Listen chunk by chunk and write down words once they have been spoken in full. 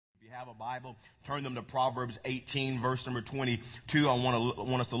have a Bible, turn them to Proverbs 18, verse number 22. I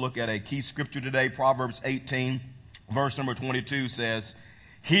want us to look at a key scripture today. Proverbs 18, verse number 22 says,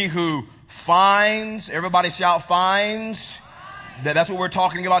 he who finds, everybody shout finds. That's what we're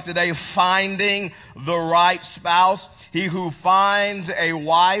talking about today, finding the right spouse. He who finds a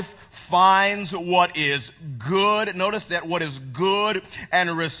wife finds what is good. Notice that, what is good,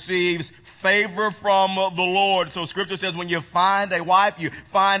 and receives favor from the Lord. So scripture says when you find a wife, you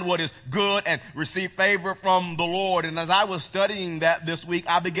find what is good and receive favor from the Lord. And as I was studying that this week,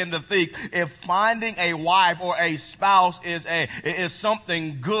 I began to think, if finding a wife or a spouse is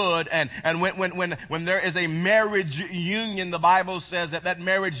something good, and when there is a marriage union, the Bible says that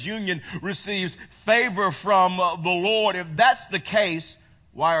marriage union receives favor from the Lord. If that's the case,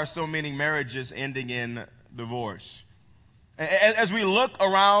 why are so many marriages ending in divorce? As we look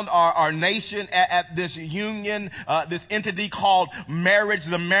around our nation at this union, this entity called marriage,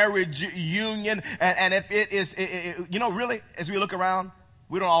 the marriage union, and if it is, really, as we look around,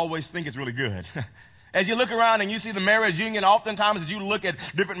 we don't always think it's really good. As you look around and you see the marriage union, oftentimes as you look at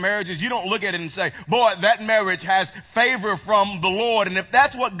different marriages, you don't look at it and say, boy, that marriage has favor from the Lord. And if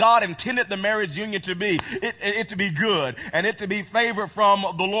that's what God intended the marriage union to be, it to be good and it to be favor from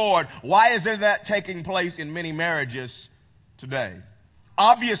the Lord, why isn't that taking place in many marriages today?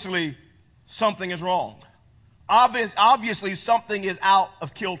 Obviously, something is wrong. Obviously, something is out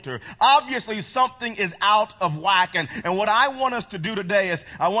of kilter. Obviously, something is out of whack. And what I want us to do today is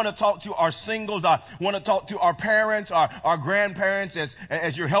I want to talk to our singles. I want to talk to our parents, our grandparents,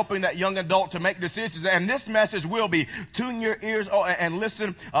 as you're helping that young adult to make decisions. And this message will be, tune your ears and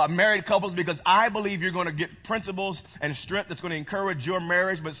listen, married couples, because I believe you're going to get principles and strength that's going to encourage your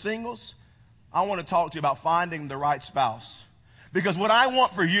marriage. But singles, I want to talk to you about finding the right spouse. Because what I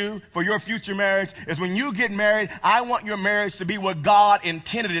want for you, for your future marriage, is when you get married, I want your marriage to be what God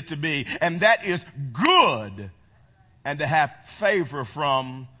intended it to be. And that is good and to have favor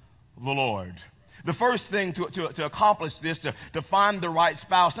from the Lord. The first thing to accomplish this, to find the right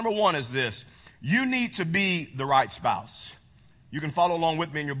spouse, number one is this. You need to be the right spouse. You can follow along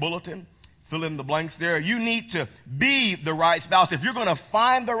with me in your bulletin. Fill in the blanks there. You need to be the right spouse. If you're going to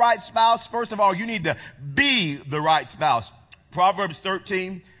find the right spouse, first of all, you need to be the right spouse. Proverbs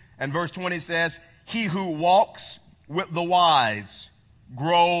 13 and verse 20 says, he who walks with the wise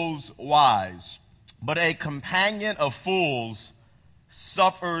grows wise, but a companion of fools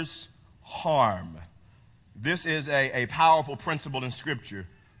suffers harm. This is a powerful principle in Scripture.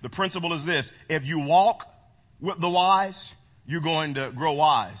 The principle is this: if you walk with the wise, you're going to grow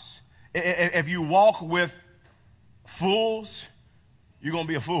wise. If you walk with fools, you're going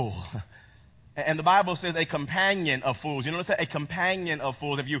to be a fool. And the Bible says a companion of fools. You notice that? A companion of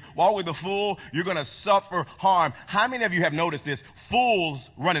fools. If you walk with a fool, you're going to suffer harm. How many of you have noticed this? Fools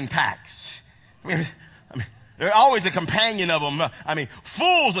run in packs. I mean, they're always a companion of them.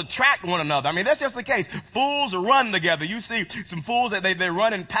 Fools attract one another. That's just the case. Fools run together. You see some fools that they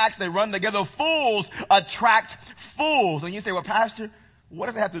run in packs. They run together. Fools attract fools. And you say, well, Pastor, what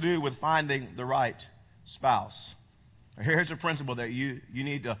does it have to do with finding the right spouse? Here's a principle that you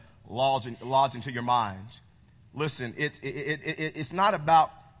need to lodge into your minds. Listen, it's not about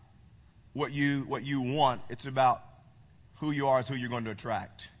what you want. It's about who you are, is who you're going to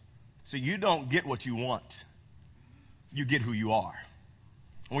attract. So you don't get what you want. You get who you are.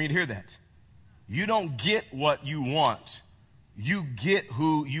 I want you to hear that. You don't get what you want. You get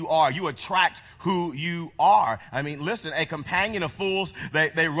who you are. You attract who you are. Listen, a companion of fools,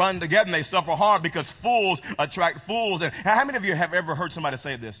 they run together and they suffer harm because fools attract fools. And how many of you have ever heard somebody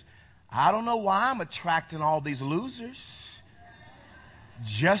say this? I don't know why I'm attracting all these losers.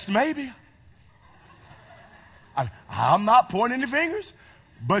 Just maybe. I'm not pointing any fingers,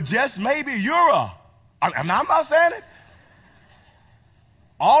 but just maybe I'm not saying it.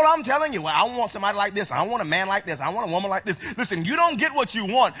 All I'm telling you, I want somebody like this. I want a man like this. I want a woman like this. Listen, you don't get what you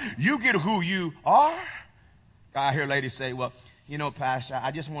want. You get who you are. I hear ladies say, well, Pastor,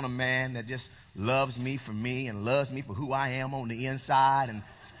 I just want a man that just loves me for me and loves me for who I am on the inside. And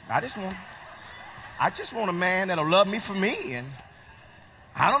I just want a man that'll love me for me. And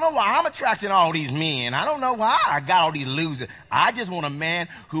I don't know why I'm attracting all these men. I don't know why I got all these losers. I just want a man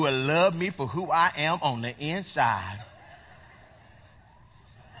who will love me for who I am on the inside.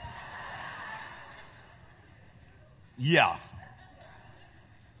 Yeah.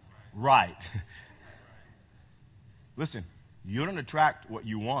 Right. Listen, you don't attract what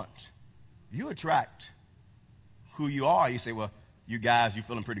you want. You attract who you are. You say, well, you guys, you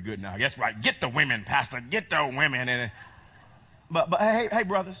feeling pretty good now. That's right. Get the women, Pastor. Get the women. But hey,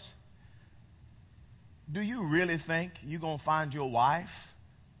 brothers, do you really think you're going to find your wife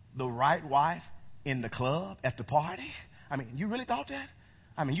the right wife in the club, at the party? I mean, you really thought that?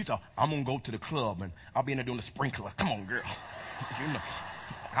 I mean, you thought, I'm going to go to the club and I'll be in there doing the sprinkler. Come on, girl. You know,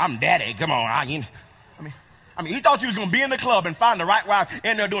 I'm daddy. Come on. I mean, you thought you was going to be in the club and find the right wife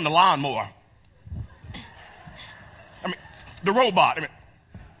in there doing the lawnmower. I mean, the robot.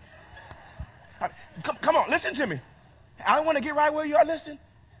 Come on, listen to me. I want to get right where you are. Listen.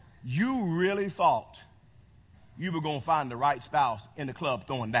 You really thought you were going to find the right spouse in the club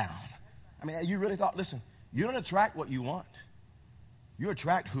throwing down. I mean, you really thought, listen, you don't attract what you want. You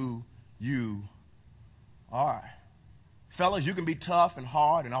attract who you are. Fellas, you can be tough and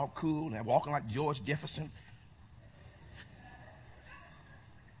hard and all cool and walking like George Jefferson.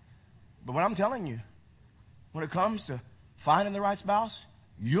 But what I'm telling you, when it comes to finding the right spouse,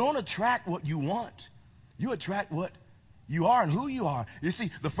 you don't attract what you want. You attract what you are and who you are. You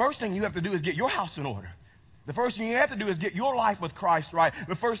see, the first thing you have to do is get your house in order. The first thing you have to do is get your life with Christ right.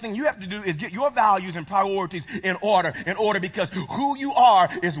 The first thing you have to do is get your values and priorities in order because who you are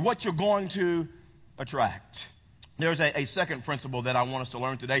is what you're going to attract. There's a second principle that I want us to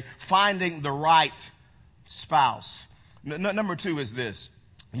learn today, finding the right spouse. Number 2 is this.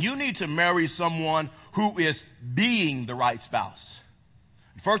 You need to marry someone who is being the right spouse.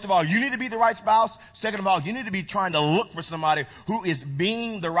 First of all, you need to be the right spouse. Second of all, you need to be trying to look for somebody who is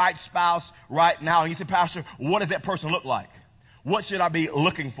being the right spouse right now. And you say, Pastor, what does that person look like? What should I be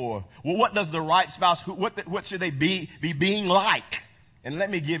looking for? Well, what does the right spouse, what should they be being like? And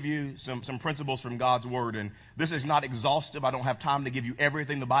let me give you some principles from God's Word. And this is not exhaustive. I don't have time to give you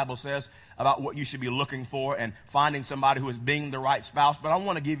everything the Bible says about what you should be looking for and finding somebody who is being the right spouse. But I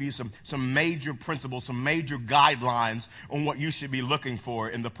want to give you some major principles, some major guidelines on what you should be looking for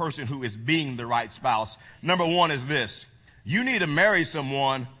in the person who is being the right spouse. Number 1 is this. You need to marry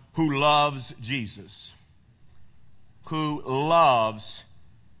someone who loves Jesus. Who loves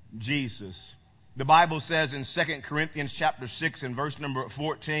Jesus. The Bible says in 2 Corinthians chapter 6 and verse number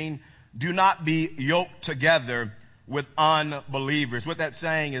 14, do not be yoked together with unbelievers. What that's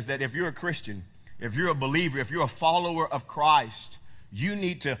saying is that if you're a Christian, if you're a believer, if you're a follower of Christ, you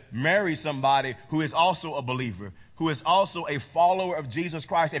need to marry somebody who is also a believer, who is also a follower of Jesus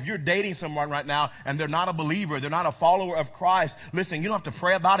Christ. If you're dating someone right now and they're not a believer, they're not a follower of Christ, listen, you don't have to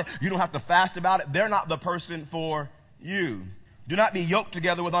pray about it. You don't have to fast about it. They're not the person for you. Do not be yoked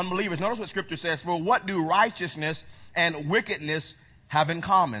together with unbelievers. Notice what Scripture says. For what do righteousness and wickedness have in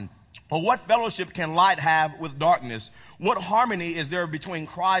common? Or what fellowship can light have with darkness? What harmony is there between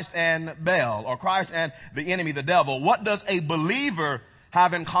Christ and Baal, or Christ and the enemy, the devil? What does a believer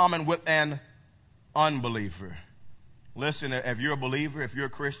have in common with an unbeliever? Listen, if you're a believer, if you're a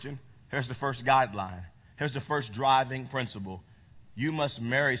Christian, here's the first guideline. Here's the first driving principle. You must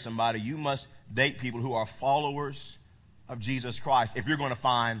marry somebody. You must date people who are followers of Jesus Christ if you're going to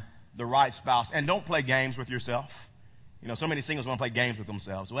find the right spouse. And don't play games with yourself. You know, so many singles want to play games with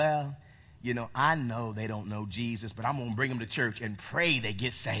themselves. Well, you know, I know they don't know Jesus, but I'm going to bring them to church and pray they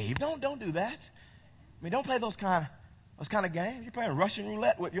get saved. Don't do that. I mean, don't play those kind of games. You're playing Russian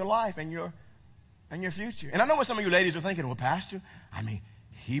roulette with your life and your future. And I know what some of you ladies are thinking. Well, Pastor, I mean,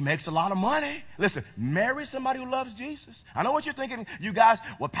 he makes a lot of money. Listen, marry somebody who loves Jesus. I know what you're thinking, you guys.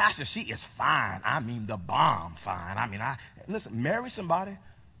 Well, Pastor, she is fine. I mean, the bomb fine. Listen, marry somebody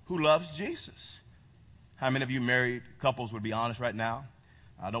who loves Jesus. How many of you married couples would be honest right now?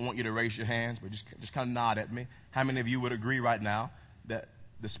 I don't want you to raise your hands, but just kind of nod at me. How many of you would agree right now that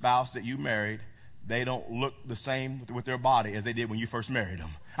the spouse that you married, they don't look the same with their body as they did when you first married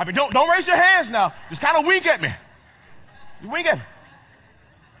them? I mean, don't raise your hands now. Just kind of wink at me. Wink at me.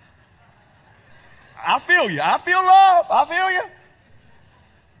 I feel you. I feel love. I feel you.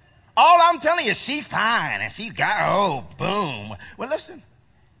 All I'm telling you is she's fine and she's got, boom. Well, listen,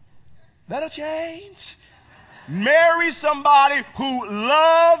 that'll change. Marry somebody who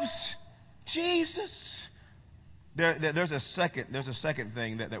loves Jesus. There's a second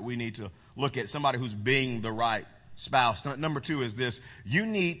thing that we need to look at, somebody who's being the right spouse. Number 2 is this. You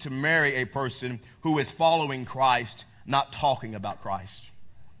need to marry a person who is following Christ, not talking about Christ.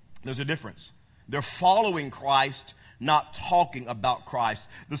 There's a difference. They're following Christ, not talking about Christ.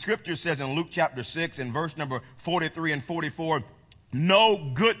 The Scripture says in Luke chapter 6 and verse number 43 and 44,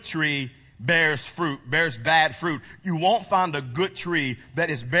 no good tree bears bad fruit. You won't find a good tree that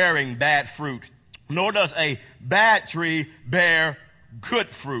is bearing bad fruit, nor does a bad tree bear good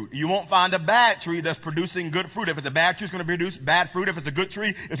fruit. You won't find a bad tree that's producing good fruit. If it's a bad tree, it's going to produce bad fruit. If it's a good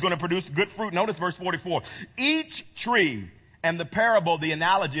tree, it's going to produce good fruit. Notice verse 44. Each tree, and the parable, the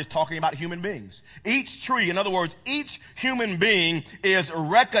analogy is talking about human beings. Each tree, in other words, each human being is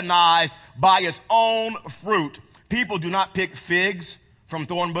recognized by its own fruit. People do not pick figs from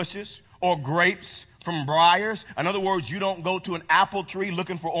thorn bushes or grapes from briars. In other words, you don't go to an apple tree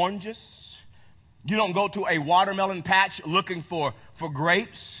looking for oranges. You don't go to a watermelon patch looking for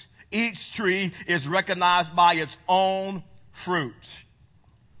grapes. Each tree is recognized by its own fruit.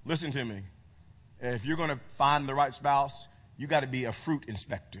 Listen to me. If you're going to find the right spouse, you got to be a fruit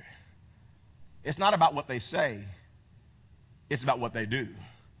inspector. It's not about what they say. It's about what they do.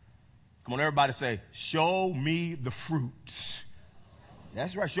 Come on, everybody say, show me the fruit.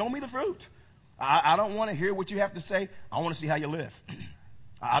 That's right. Show me the fruit. I don't want to hear what you have to say. I want to see how you live.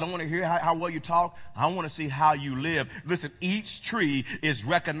 I don't want to hear how well you talk. I want to see how you live. Listen, each tree is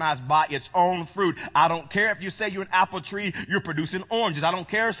recognized by its own fruit. I don't care if you say you're an apple tree, you're producing oranges. I don't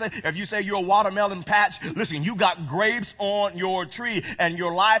care if you say you're a watermelon patch. Listen, you got grapes on your tree, and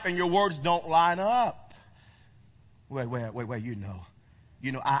your life and your words don't line up. Wait, you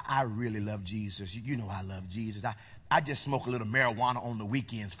know, I really love Jesus. You know I love Jesus. I just smoke a little marijuana on the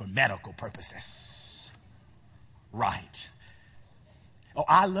weekends for medical purposes. Right. Oh,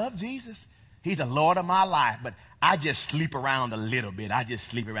 I love Jesus. He's the Lord of my life, but I just sleep around a little bit. I just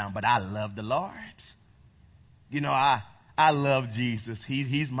sleep around, but I love the Lord. You know, I love Jesus.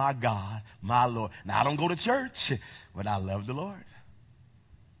 He's my God, my Lord. Now, I don't go to church, but I love the Lord.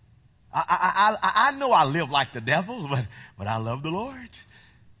 I know I live like the devil, but I love the Lord.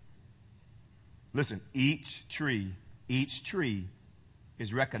 Listen, each tree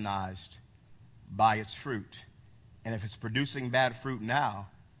is recognized by its fruit. And if it's producing bad fruit now,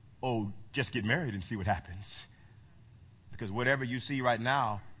 just get married and see what happens. Because whatever you see right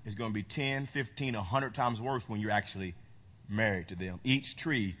now is going to be 10, 15, 100 times worse when you're actually married to them. Each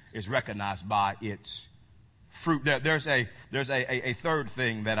tree is recognized by its fruit. There's a third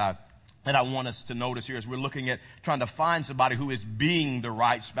thing that I want us to notice here as we're looking at trying to find somebody who is being the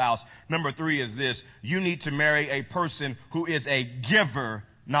right spouse. Number 3 is this: you need to marry a person who is a giver,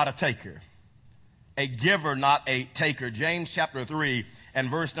 not a taker. A giver, not a taker. James chapter 3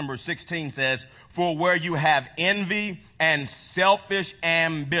 and verse number 16 says, for where you have envy and selfish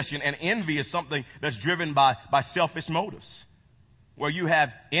ambition, and envy is something that's driven by selfish motives. Where you have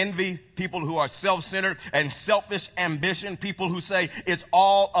envy, people who are self-centered, and selfish ambition, people who say it's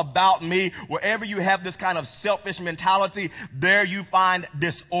all about me. Wherever you have this kind of selfish mentality, there you find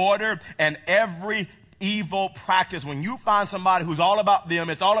disorder and every evil practice. When you find somebody who's all about them,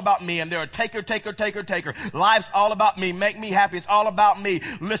 it's all about me, and they're a taker. Life's all about me. Make me happy. It's all about me.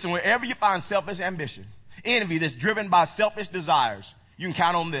 Listen, wherever you find selfish ambition, envy that's driven by selfish desires, you can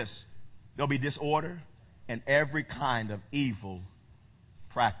count on this. There'll be disorder and every kind of evil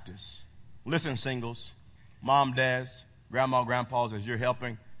practice. Listen, singles, mom, dads, grandma, grandpas, as you're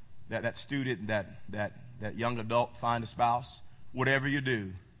helping that student, that young adult find a spouse, whatever you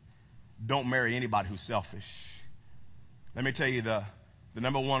do, don't marry anybody who's selfish. Let me tell you the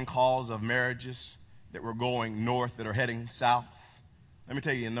number one cause of marriages that were going north that are heading south. Let me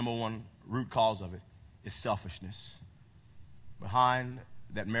tell you the number one root cause of it is selfishness. Behind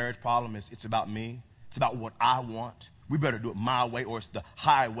that marriage problem is it's about me. It's about what I want. We better do it my way or it's the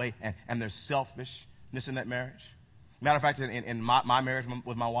highway. And there's selfishness in that marriage. Matter of fact, in my marriage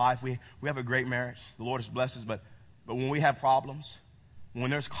with my wife, we have a great marriage. The Lord has blessed us. But when we have problems, when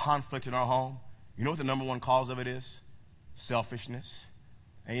there's conflict in our home, you know what the number one cause of it is? Selfishness.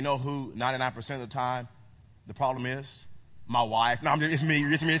 And you know who 99% of the time the problem is? My wife. No, it's me.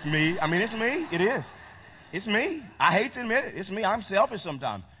 I mean, it's me. It is. It's me. I hate to admit it. It's me. I'm selfish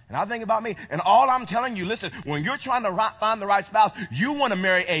sometimes. And I think about me. And all I'm telling you, listen, when you're trying to find the right spouse, you want to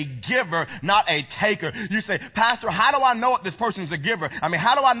marry a giver, not a taker. You say, Pastor, how do I know if this person's a giver? I mean,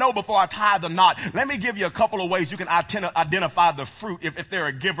 how do I know before I tie the knot? Let me give you a couple of ways you can identify the fruit if they're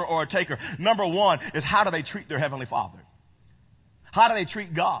a giver or a taker. Number one is, how do they treat their Heavenly Father? How do they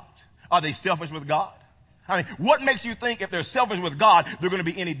treat God? Are they selfish with God? I mean, what makes you think if they're selfish with God, they're going to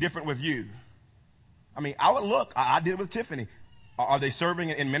be any different with you? I mean, I would look. I did it with Tiffany. Are they serving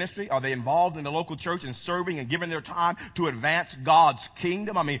in ministry? Are they involved in the local church and serving and giving their time to advance God's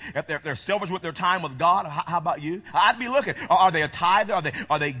kingdom? I mean, if they're selfish with their time with God, how about you? I'd be looking. Are they a tither?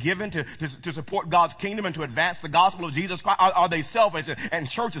 Are they given to support God's kingdom and to advance the gospel of Jesus Christ? Are they selfish? And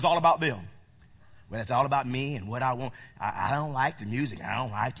church is all about them. Well, it's all about me and what I want. I don't like the music. I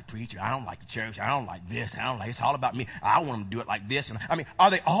don't like the preacher. I don't like the church. I don't like this. It's all about me. I want them to do it like this. And I mean, are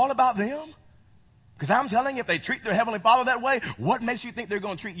they all about them? Because I'm telling you, if they treat their Heavenly Father that way, what makes you think they're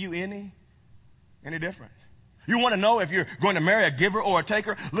going to treat you any different? You want to know if you're going to marry a giver or a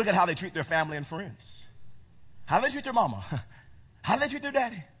taker? Look at how they treat their family and friends. How do they treat their mama? How do they treat their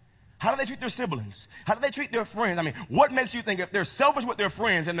daddy? How do they treat their siblings? How do they treat their friends? I mean, what makes you think if they're selfish with their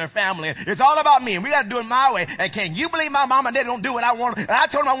friends and their family, it's all about me and we got to do it my way? And can you believe my mom and dad don't do what I want? And I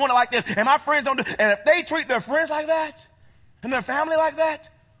told them I want it like this, and my friends don't do. And if they treat their friends like that and their family like that,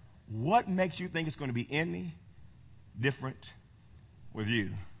 what makes you think it's going to be any different with you?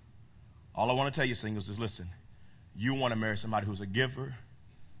 All I want to tell you, singles, is listen. You want to marry somebody who's a giver,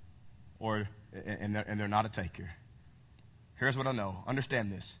 and they're not a taker. Here's what I know.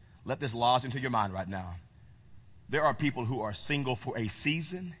 Understand this. Let this lodge into your mind right now. There are people who are single for a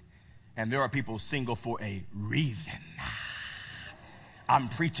season, and there are people single for a reason. I'm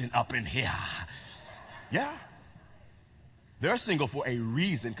preaching up in here. Yeah. They're single for a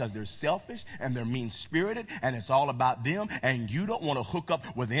reason because they're selfish and they're mean-spirited and it's all about them, and you don't want to hook up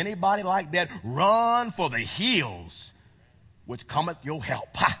with anybody like that. Run for the hills, which cometh your help.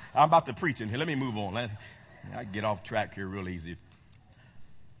 Ha! I'm about to preach in here. Let me move on. I get off track here real easy.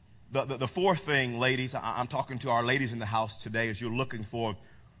 The fourth thing, ladies, I'm talking to our ladies in the house today as you're looking for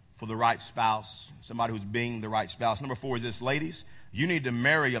the right spouse, somebody who's being the right spouse. Number 4 is this, ladies, you need to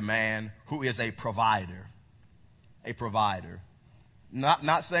marry a man who is a provider. A provider.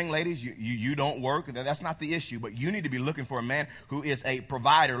 Not saying, ladies, you don't work. That's not the issue. But you need to be looking for a man who is a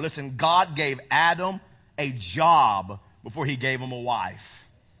provider. Listen, God gave Adam a job before he gave him a wife.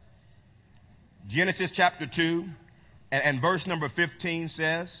 Genesis chapter 2 and verse number 15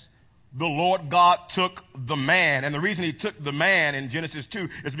 says, the Lord God took the man. And the reason he took the man in Genesis 2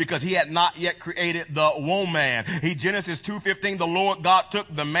 is because he had not yet created the woman. Genesis 2:15, the Lord God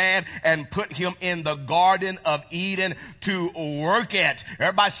took the man and put him in the Garden of Eden to work it.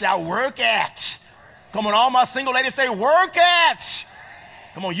 Everybody shout, work it. Come on, all my single ladies say, work it.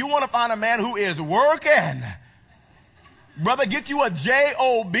 Come on, you want to find a man who is working. Brother, get you a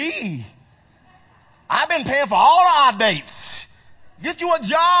job. I've been paying for all our dates. Get you a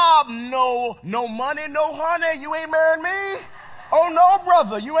job. No money, no honey. You ain't marrying me. Oh, no,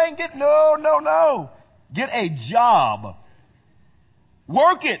 brother. You ain't getting, no. Get a job.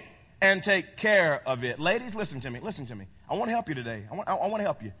 Work it and take care of it. Ladies, listen to me. I want to help you today. I want to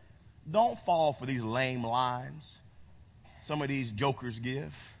help you. Don't fall for these lame lines some of these jokers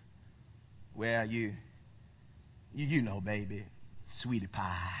give. Well, you know, baby, sweetie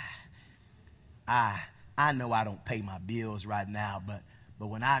pie. I know I don't pay my bills right now, but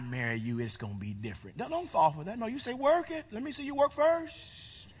when I marry you, it's going to be different. Don't fall for that. No, you say, work it. Let me see you work first.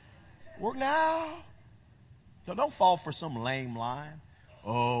 Work now. So don't fall for some lame line.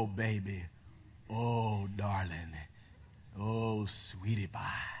 Oh, baby. Oh, darling. Oh, sweetie pie.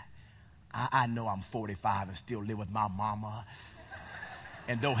 I know I'm 45 and still live with my mama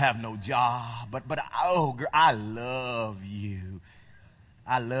and don't have no job, but oh, girl, I love you.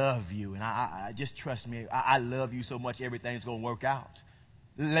 I love you, and I just trust me. I love you so much, everything's going to work out.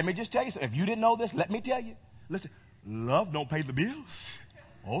 Let me just tell you something. If you didn't know this, let me tell you. Listen, love don't pay the bills.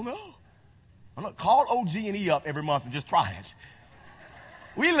 Oh, no. I'm not, call OG&E up every month and just try it.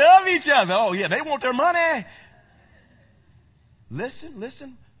 We love each other. Oh, yeah, they want their money.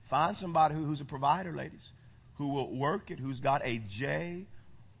 Listen. Find somebody who's a provider, ladies, who will work it, who's got a J-O-B.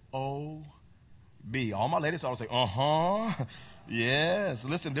 All my ladies always say, uh-huh. Yes.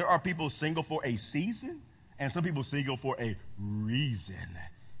 Listen, there are people single for a season and some people single for a reason.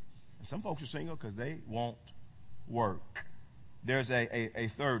 And some folks are single because they won't work. There's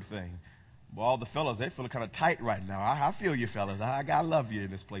a third thing. Well, all the fellas, they feel kind of tight right now. I feel you, fellas. I love you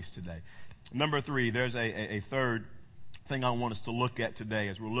in this place today. Number 3, there's a third thing I want us to look at today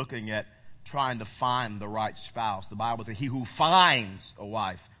as we're looking at trying to find the right spouse. The Bible says he who finds a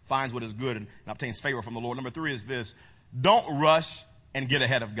wife finds what is good and obtains favor from the Lord. Number 3 is this. Don't rush and get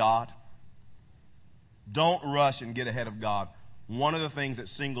ahead of God. Don't rush and get ahead of God. One of the things that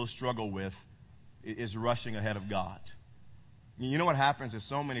singles struggle with is rushing ahead of God. You know what happens is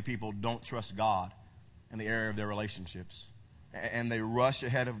so many people don't trust God in the area of their relationships. And they rush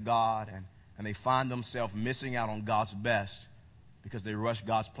ahead of God and they find themselves missing out on God's best because they rushed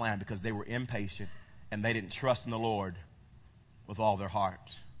God's plan, because they were impatient and they didn't trust in the Lord with all their heart.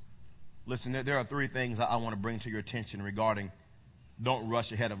 Listen, there are 3 things I want to bring to your attention regarding don't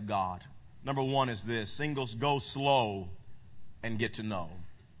rush ahead of God. Number 1 is this. Singles, go slow and get to know.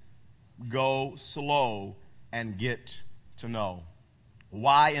 Go slow and get to know.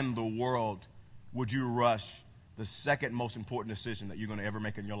 Why in the world would you rush the second most important decision that you're going to ever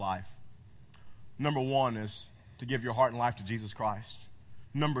make in your life? Number 1 is to give your heart and life to Jesus Christ.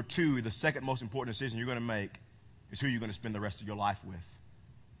 Number 2, the second most important decision you're going to make is who you're going to spend the rest of your life with.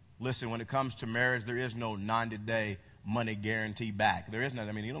 Listen, when it comes to marriage, there is no 90-day money guarantee back. There is no,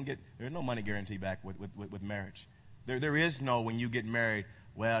 there's no money guarantee back with marriage. There is no, when you get married,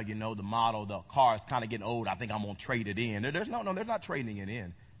 well, you know, the model, the car is kind of getting old. I think I'm going to trade it in. There's not trading it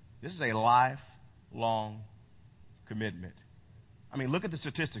in. This is a lifelong commitment. I mean, look at the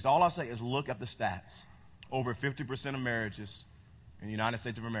statistics. All I say is look at the stats. Over 50% of marriages in the United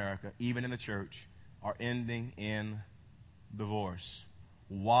States of America, even in the church, are ending in divorce.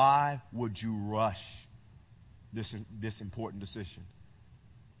 Why would you rush this important decision?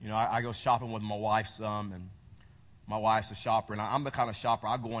 You know, I go shopping with my wife some, and my wife's a shopper, and I'm the kind of shopper,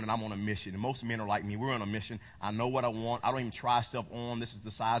 I go in and I'm on a mission. And most men are like me. We're on a mission. I know what I want. I don't even try stuff on. This is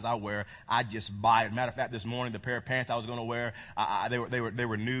the size I wear. I just buy it. Matter of fact, this morning, the pair of pants I was going to wear, they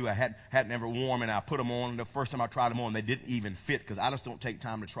were new. I hadn't ever worn them, and I put them on. The first time I tried them on, they didn't even fit because I just don't take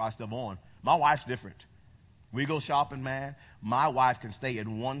time to try stuff on. My wife's different. We go shopping, man. My wife can stay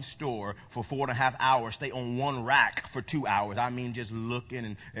in one store for 4.5 hours, stay on one rack for 2 hours. I mean, just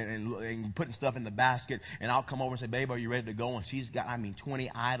looking and putting stuff in the basket. And I'll come over and say, babe, are you ready to go? And she's got,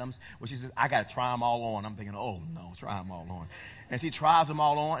 20 items. Well, she says, I got to try them all on. I'm thinking, oh, no, try them all on. And she tries them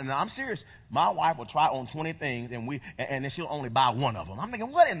all on. And I'm serious. My wife will try on 20 things, and then she'll only buy one of them. I'm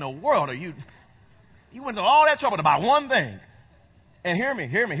thinking, what in the world are you? You went to all that trouble to buy one thing. And hear me.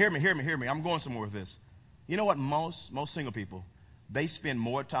 I'm going somewhere with this. You know what? Most single people, they spend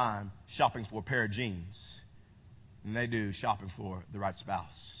more time shopping for a pair of jeans than they do shopping for the right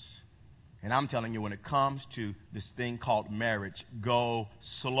spouse. And I'm telling you, when it comes to this thing called marriage, go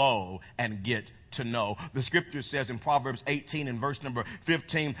slow and get to know. The scripture says in Proverbs 18 and verse number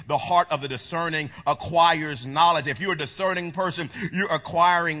 15, the heart of the discerning acquires knowledge. If you're a discerning person, you're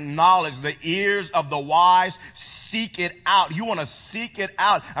acquiring knowledge. The ears of the wise seek it out. You want to seek it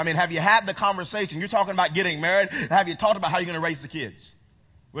out. I mean, have you had the conversation? You're talking about getting married. Have you talked about how you're going to raise the kids?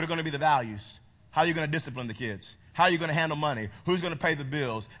 What are going to be the values? How are you going to discipline the kids? How are you going to handle money? Who's going to pay the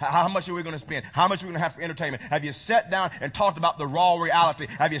bills? How much are we going to spend? How much are we going to have for entertainment? Have you sat down and talked about the raw reality?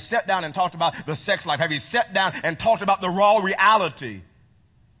 Have you sat down and talked about the sex life? Have you sat down and talked about the raw reality?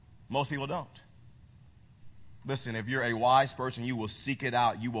 Most people don't. Listen, if you're a wise person, you will seek it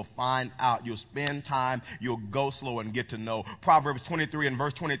out. You will find out. You'll spend time. You'll go slow and get to know. Proverbs 23 and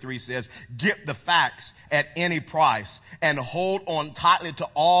verse 23 says, get the facts at any price and hold on tightly to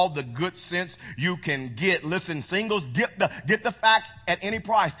all the good sense you can get. Listen, singles, get the facts at any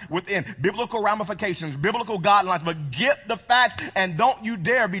price within biblical ramifications, biblical guidelines, but get the facts and don't you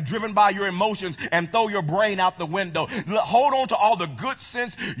dare be driven by your emotions and throw your brain out the window. Hold on to all the good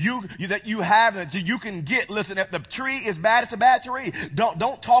sense that you have and that you can get. Listen, if the tree is bad, it's a bad tree.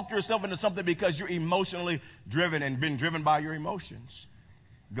 Don't talk yourself into something because you're emotionally driven and been driven by your emotions.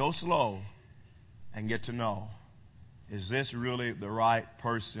 Go slow and get to know. Is this really the right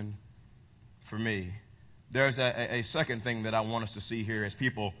person for me? There's a second thing that I want us to see here as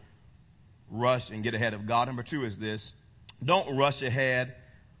people rush and get ahead of God. Number 2 is this. Don't rush ahead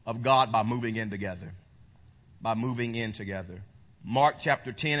of God by moving in together. By moving in together. Mark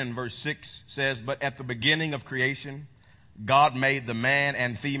chapter 10 and verse 6 says, but at the beginning of creation, God made the man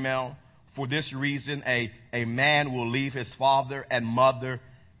and female. For this reason, a man will leave his father and mother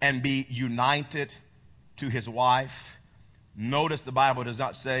and be united to his wife. Notice the Bible does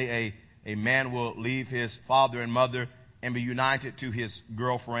not say a man will leave his father and mother and be united to his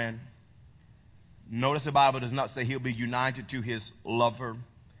girlfriend. Notice the Bible does not say he'll be united to his lover.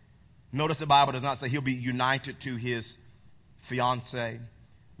 Notice the Bible does not say he'll be united to his fiance.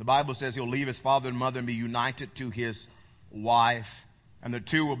 The Bible says he'll leave his father and mother and be united to his wife, and the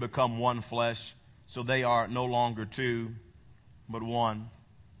two will become one flesh. So they are no longer two, but one.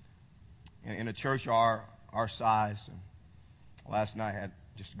 In a church our size, and last night had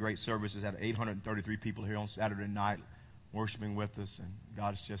just great services. Had 833 people here on Saturday night worshiping with us, and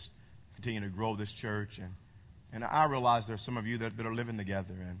God is just continuing to grow this church. And I realize there's some of you that are living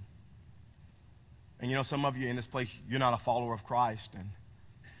together, and you know, some of you in this place, you're not a follower of Christ.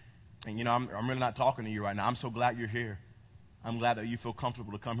 And you know, I'm really not talking to you right now. I'm so glad you're here. I'm glad that you feel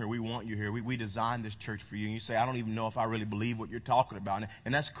comfortable to come here. We want you here. We designed this church for you. And you say, I don't even know if I really believe what you're talking about.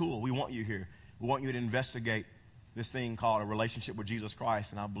 And that's cool. We want you here. We want you to investigate this thing called a relationship with Jesus Christ.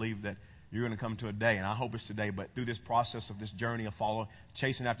 And I believe that you're going to come to a day, and I hope it's today, but through this process of this journey of following,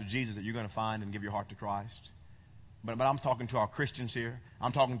 chasing after Jesus, that you're going to find and give your heart to Christ. But I'm talking to our Christians here.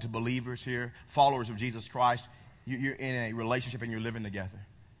 I'm talking to believers here, followers of Jesus Christ. You're in a relationship and you're living together.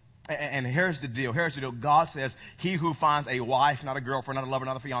 And here's the deal. God says, he who finds a wife, not a girlfriend, not a lover,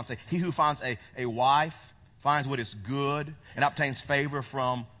 not a fiance, he who finds a wife finds what is good and obtains favor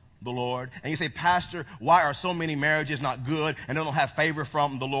from the Lord. And you say, Pastor, why are so many marriages not good and they don't have favor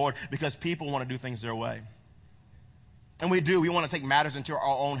from the Lord? Because people want to do things their way. And we do. We want to take matters into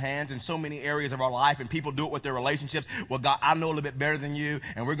our own hands in so many areas of our life, and people do it with their relationships. Well, God, I know a little bit better than you,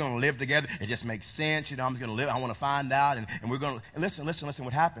 and we're going to live together. It just makes sense. You know, I'm just going to live. I want to find out, and we're going to. And listen.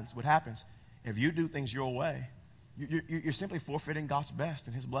 What happens? If you do things your way, you're simply forfeiting God's best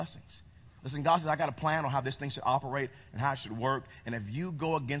and His blessings. Listen, God says, I got a plan on how this thing should operate and how it should work. And if you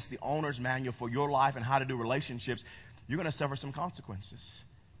go against the owner's manual for your life and how to do relationships, you're going to suffer some consequences.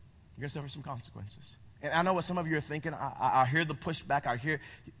 You're going to suffer some consequences. And I know what some of you are thinking. I hear the pushback. I hear,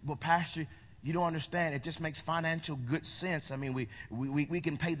 well, Pastor, you don't understand. It just makes financial good sense. I mean, we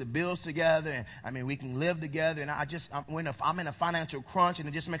can pay the bills together, and I mean, we can live together. And I'm in a financial crunch, and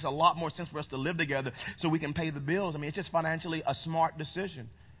it just makes a lot more sense for us to live together so we can pay the bills. I mean, it's just financially a smart decision.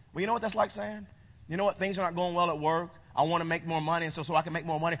 Well, you know what that's like saying? You know what? Things are not going well at work. I want to make more money, and so I can make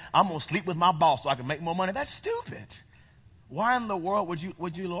more money, I'm going to sleep with my boss so I can make more money. That's stupid. Why in the world would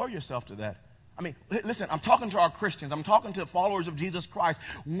you lower yourself to that? I mean, listen, I'm talking to our Christians. I'm talking to followers of Jesus Christ.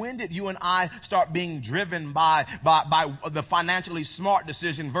 When did you and I start being driven by the financially smart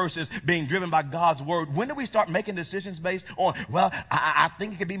decision versus being driven by God's word? When did we start making decisions based on, well, I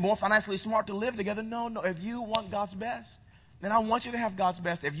think it could be more financially smart to live together? No. If you want God's best, then I want you to have God's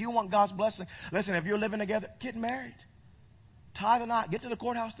best. If you want God's blessing, listen, if you're living together, get married. Tithe or not. Get to the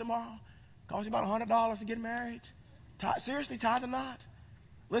courthouse tomorrow. Cost you about $100 to get married. Seriously, tithe or not.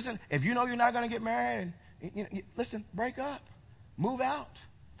 Listen, if you know you're not going to get married, listen, break up. Move out.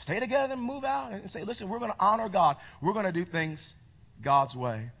 Stay together and move out and say, listen, we're going to honor God. We're going to do things God's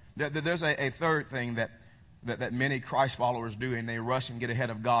way. There's a third thing that many Christ followers do, and they rush and get ahead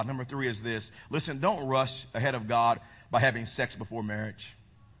of God. Number 3 is this. Listen, don't rush ahead of God by having sex before marriage.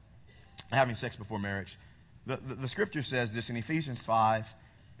 Having sex before marriage. The scripture says this in Ephesians 5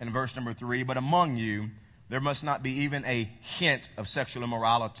 and verse number 3, but among you there must not be even a hint of sexual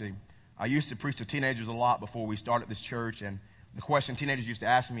immorality. I used to preach to teenagers a lot before we started this church, and the question teenagers used to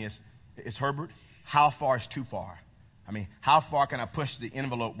ask me is Herbert, how far is too far? I mean, how far can I push the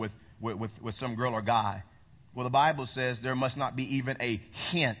envelope with some girl or guy? Well, the Bible says there must not be even a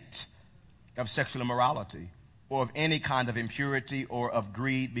hint of sexual immorality or of any kind of impurity or of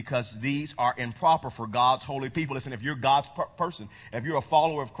greed, because these are improper for God's holy people. Listen, if you're God's person, if you're a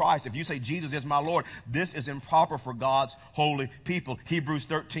follower of Christ, if you say Jesus is my Lord, this is improper for God's holy people. Hebrews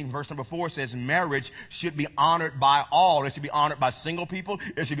 13 verse number 4 says marriage should be honored by all. It should be honored by single people.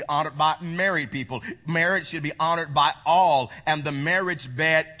 It should be honored by married people. Marriage should be honored by all, and the marriage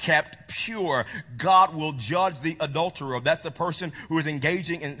bed kept pure. God will judge the adulterer. That's the person who is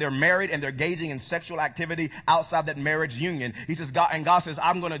engaging in, they're married and they're engaging in sexual activity outside that marriage union. He says, God says,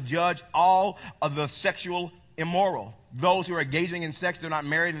 I'm going to judge all of the sexual immoral. Those who are engaging in sex, they're not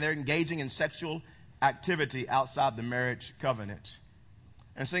married and they're engaging in sexual activity outside the marriage covenant.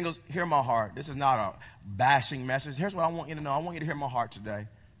 And singles, hear my heart. This is not a bashing message. Here's what I want you to know. I want you to hear my heart today.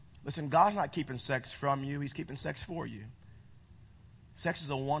 Listen, God's not keeping sex from you. He's keeping sex for you. Sex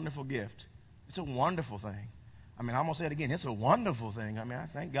is a wonderful gift. It's a wonderful thing. I mean, I'm going to say it again. It's a wonderful thing. I mean, I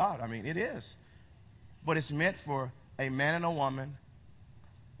thank God. I mean, it is. But it's meant for a man and a woman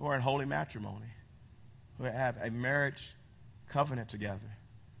who are in holy matrimony, who have a marriage covenant together.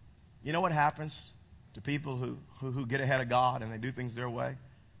 You know what happens to people who get ahead of God and they do things their way?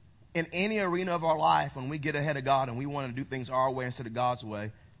 In any arena of our life, when we get ahead of God and we want to do things our way instead of God's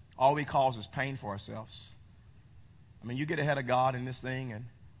way, all we cause is pain for ourselves. I mean, you get ahead of God in this thing, and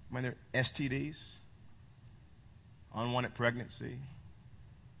when there are STDs, unwanted pregnancy.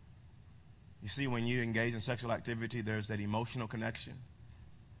 You see, when you engage in sexual activity, there's that emotional connection.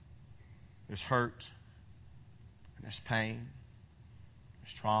 There's hurt, and there's pain.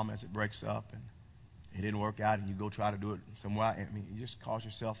 There's trauma as it breaks up, and it didn't work out, and you go try to do it somewhere. I mean, you just cause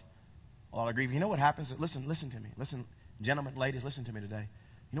yourself a lot of grief. You know what happens? Listen to me. Listen, gentlemen, ladies, listen to me today.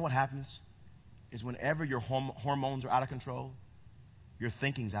 You know what happens is whenever your hormones are out of control, your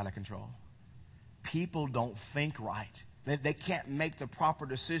thinking's out of control. People don't think right. They can't make the proper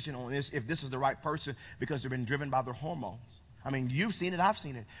decision on this if this is the right person because they've been driven by their hormones. I mean, you've seen it. I've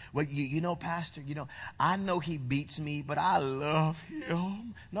seen it. Well, you know, Pastor, I know he beats me, but I love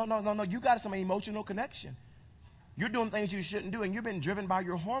him. No. You got some emotional connection. You're doing things you shouldn't do, and you've been driven by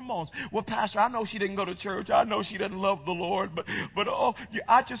your hormones. Well, Pastor, I know she didn't go to church. I know she doesn't love the Lord, but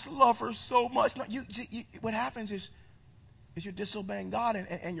I just love her so much. No, what happens is you're disobeying God,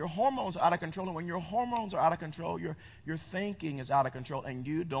 and your hormones are out of control. And when your hormones are out of control, your thinking is out of control, and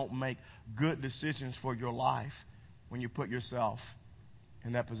you don't make good decisions for your life when you put yourself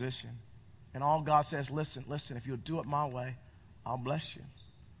in that position. And all God says, listen, if you'll do it my way, I'll bless you.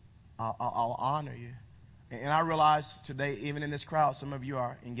 I'll honor you. And I realize today, even in this crowd, some of you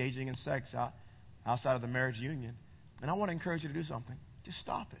are engaging in sex outside of the marriage union. And I want to encourage you to do something. Just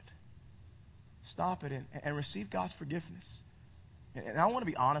stop it. Stop it and receive God's forgiveness. And I want to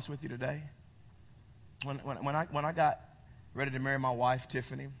be honest with you today. When I got ready to marry my wife,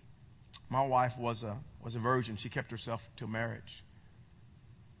 Tiffany, my wife was a virgin. She kept herself till marriage.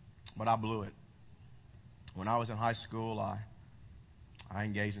 But I blew it. When I was in high school, I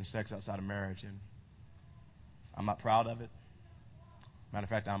engaged in sex outside of marriage, and I'm not proud of it. Matter of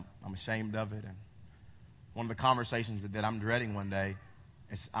fact, I'm ashamed of it. And one of the conversations that I'm dreading one day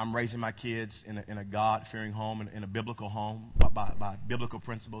is I'm raising my kids in a God-fearing home, in a biblical home, by biblical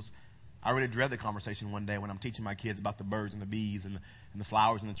principles. I really dread the conversation one day when I'm teaching my kids about the birds and the bees and the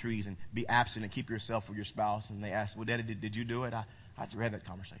flowers and the trees, and be absent and keep yourself with your spouse. And they ask, well, Daddy, did you do it? I dread that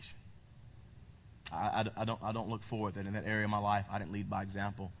conversation. I don't look forward that in that area of my life I didn't lead by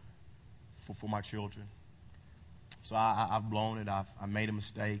example for my children. So I've blown it. I made a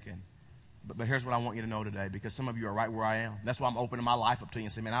mistake. But here's what I want you to know today, because some of you are right where I am. That's why I'm opening my life up to you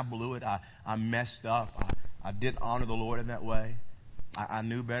and saying, man, I blew it. I messed up. I didn't honor the Lord in that way. I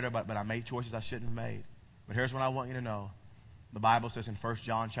knew better, but I made choices I shouldn't have made. But here's what I want you to know. The Bible says in 1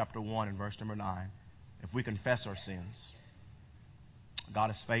 John chapter 1 and verse number 9, if we confess our sins, God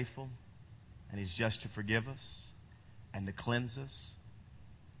is faithful and He's just to forgive us and to cleanse us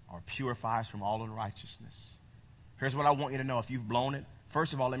or purify us from all unrighteousness. Here's what I want you to know. If you've blown it,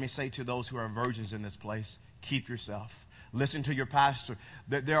 first of all, let me say to those who are virgins in this place, keep yourself. Listen to your pastor.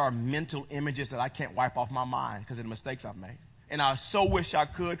 There are mental images that I can't wipe off my mind because of the mistakes I've made. And I so wish I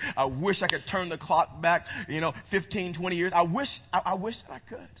could. I wish I could turn the clock back, 15, 20 years. I wish that I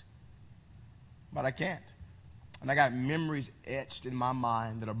could. But I can't. And I got memories etched in my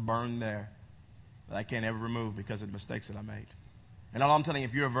mind that are burned there that I can't ever remove because of the mistakes that I made. And all I'm telling you,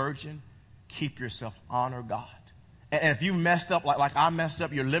 if you're a virgin, keep yourself. Honor God. And if you messed up like I messed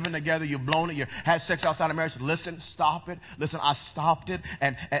up, you're living together, you've blown it, you had sex outside of marriage, listen, stop it. Listen, I stopped it,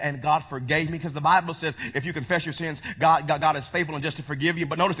 and God forgave me, because the Bible says if you confess your sins, God is faithful and just to forgive you.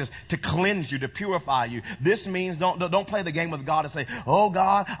 But notice this, to cleanse you, to purify you. This means don't play the game with God and say, oh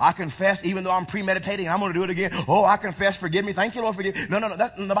God, I confess even though I'm premeditating, I'm going to do it again. Oh, I confess, forgive me. Thank you, Lord, forgive me. No.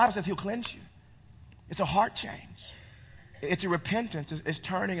 The Bible says He'll cleanse you. It's a heart change. It's a repentance. It's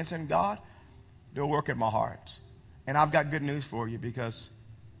turning and saying, God, do a work in my heart. And I've got good news for you, because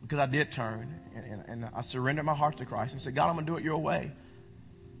I did turn and I surrendered my heart to Christ and said, God, I'm going to do it your way.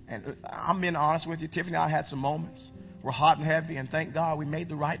 And I'm being honest with you. Tiffany and I had some moments. We're hot and heavy, and thank God we made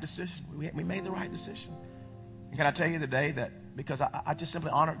the right decision. We made the right decision. And can I tell you today that because I just simply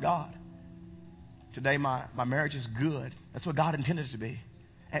honored God, today my marriage is good. That's what God intended it to be.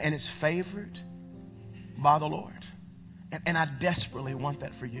 And it's favored by the Lord. And I desperately want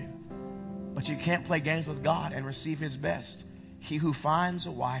that for you. But you can't play games with God and receive His best. He who finds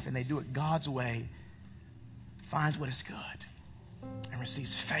a wife, and they do it God's way, finds what is good and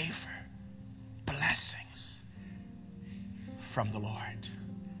receives favor, blessings from the Lord.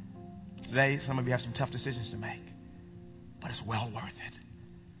 Today, some of you have some tough decisions to make, but it's well worth it,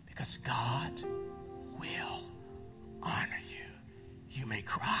 because God will honor you. You may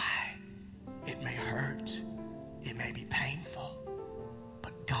cry. It may hurt. It may be painful.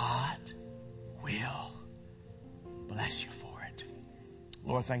 But God will bless you for it.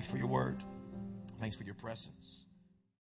 Lord, thanks for your word. Thanks for your presence.